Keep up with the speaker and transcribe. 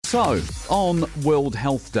So, on World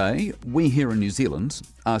Health Day, we here in New Zealand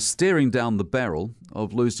are staring down the barrel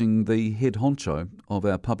of losing the head honcho of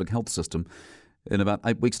our public health system in about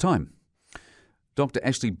 8 weeks' time. Dr.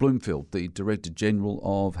 Ashley Bloomfield, the Director General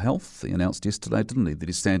of Health, he announced yesterday, didn't he, that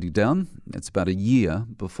he's standing down. It's about a year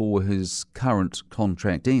before his current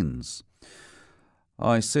contract ends.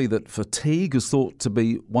 I see that fatigue is thought to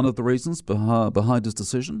be one of the reasons behind his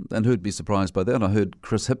decision, and who'd be surprised by that? I heard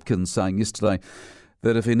Chris Hipkins saying yesterday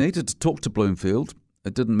that if he needed to talk to Bloomfield,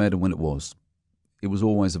 it didn't matter when it was. It was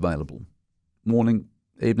always available. Morning,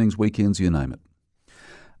 evenings, weekends, you name it.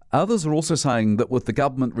 Others are also saying that with the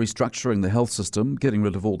government restructuring the health system, getting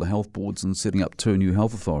rid of all the health boards and setting up 2 new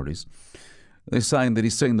health authorities, they're saying that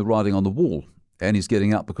he's seeing the writing on the wall and he's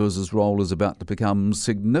getting up because his role is about to become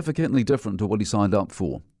significantly different to what he signed up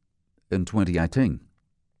for in 2018.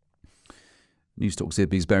 News Talk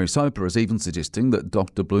ZB's Barry Soper is even suggesting that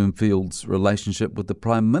Dr. Bloomfield's relationship with the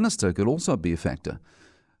Prime Minister could also be a factor.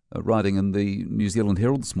 Writing in the New Zealand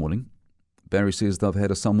Herald this morning, Barry says they've had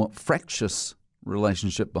a somewhat fractious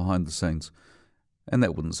relationship behind the scenes, and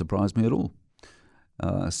that wouldn't surprise me at all,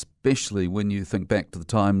 especially when you think back to the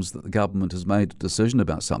times that the government has made a decision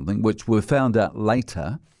about something which we found out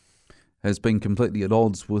later has been completely at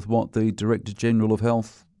odds with what the Director General of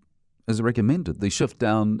Health has recommended. The shift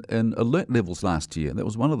down in alert levels last year, that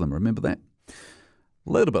was one of them, remember that? A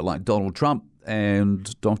little bit like Donald Trump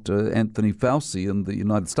and Dr. Anthony Fauci in the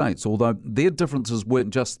United States, although their differences weren't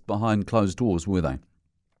just behind closed doors, were they?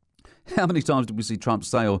 How many times did we see Trump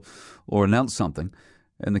say or announce something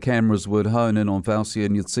and the cameras would hone in on Fauci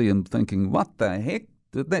and you'd see him thinking, what the heck?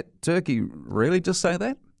 Did that turkey really just say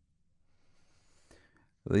that?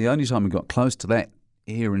 The only time we got close to that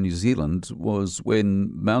here in New Zealand was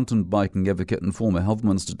when mountain biking advocate and former Health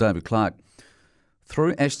Minister David Clark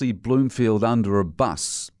threw Ashley Bloomfield under a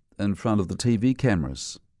bus in front of the TV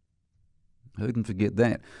cameras. Who can forget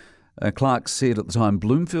that? Clark said at the time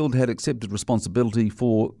Bloomfield had accepted responsibility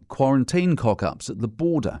for quarantine cock-ups at the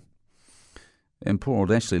border. And poor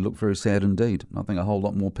old Ashley looked very sad indeed. I think a whole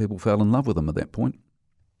lot more people fell in love with him at that point.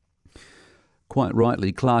 Quite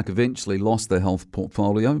rightly, Clark eventually lost the health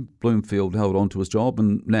portfolio. Bloomfield held on to his job,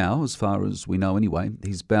 and now, as far as we know anyway,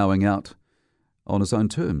 he's bowing out on his own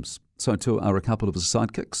terms. So too are a couple of his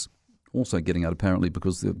sidekicks, also getting out apparently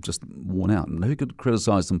because they're just worn out. And who could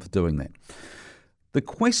criticise them for doing that? The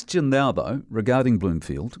question now, though, regarding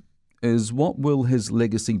Bloomfield is what will his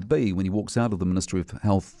legacy be when he walks out of the Ministry of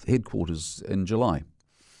Health headquarters in July?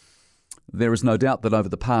 There is no doubt that over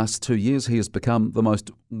the past 2 years he has become the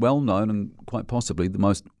most well-known and quite possibly the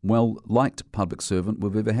most well-liked public servant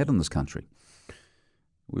we've ever had in this country.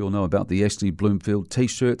 We all know about the Ashley Bloomfield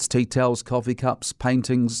T-shirts, tea towels, coffee cups,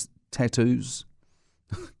 paintings, tattoos.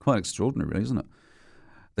 Quite extraordinary, isn't it?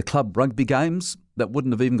 The club rugby games that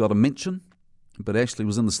wouldn't have even got a mention, but Ashley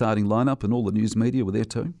was in the starting lineup and all the news media were there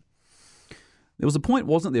too. There was a point,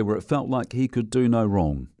 wasn't there, where it felt like he could do no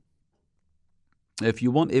wrong. If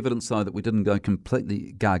you want evidence, though, that we didn't go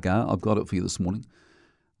completely gaga, I've got it for you this morning.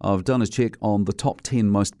 I've done a check on the top 10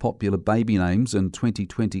 most popular baby names in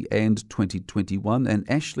 2020 and 2021, and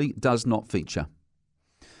Ashley does not feature.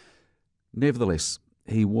 Nevertheless,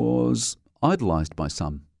 he was idolised by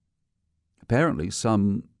some. Apparently,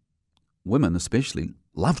 some women especially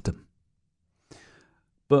loved him.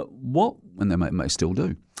 But what, and they may still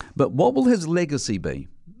do, but what will his legacy be?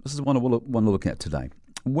 This is what I want to look at today.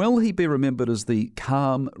 Will he be remembered as the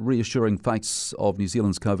calm, reassuring face of New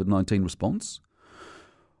Zealand's COVID-19 response?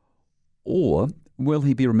 Or will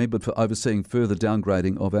he be remembered for overseeing further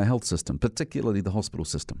downgrading of our health system, particularly the hospital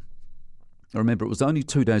system? I remember it was only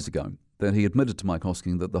 2 days ago that he admitted to Mike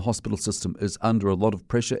Hosking that the hospital system is under a lot of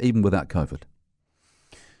pressure, even without COVID.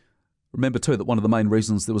 Remember too that one of the main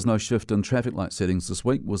reasons there was no shift in traffic light settings this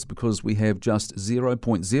week was because we have just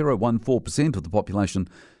 0.014% of the population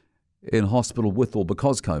in hospital with or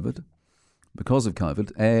because of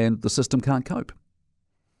COVID, and the system can't cope,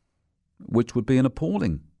 which would be an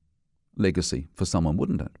appalling legacy for someone,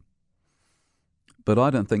 wouldn't it? But I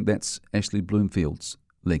don't think that's Ashley Bloomfield's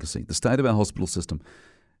legacy. The state of our hospital system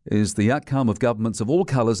is the outcome of governments of all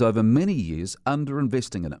colours over many years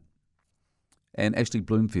underinvesting in it. And Ashley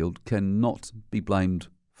Bloomfield cannot be blamed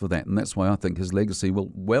for that. And that's why I think his legacy will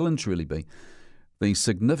well and truly be the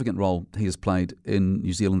significant role he has played in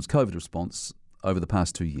New Zealand's COVID response over the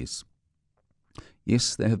past 2 years.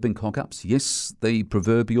 Yes, there have been cock-ups. Yes, the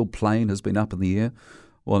proverbial plane has been up in the air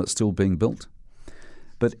while it's still being built.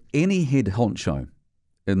 But any head honcho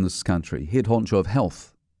in this country, head honcho of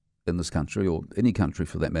health in this country, or any country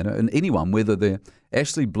for that matter, and anyone, whether they're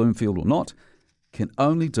Ashley Bloomfield or not, can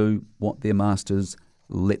only do what their masters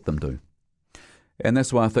let them do. And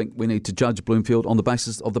that's why I think we need to judge Bloomfield on the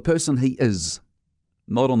basis of the person he is,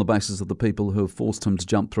 not on the basis of the people who have forced him to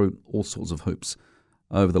jump through all sorts of hoops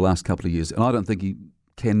over the last couple of years. And I don't think he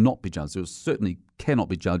cannot be judged. It certainly cannot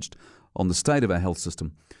be judged on the state of our health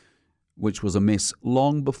system, which was a mess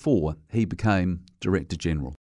long before he became Director General.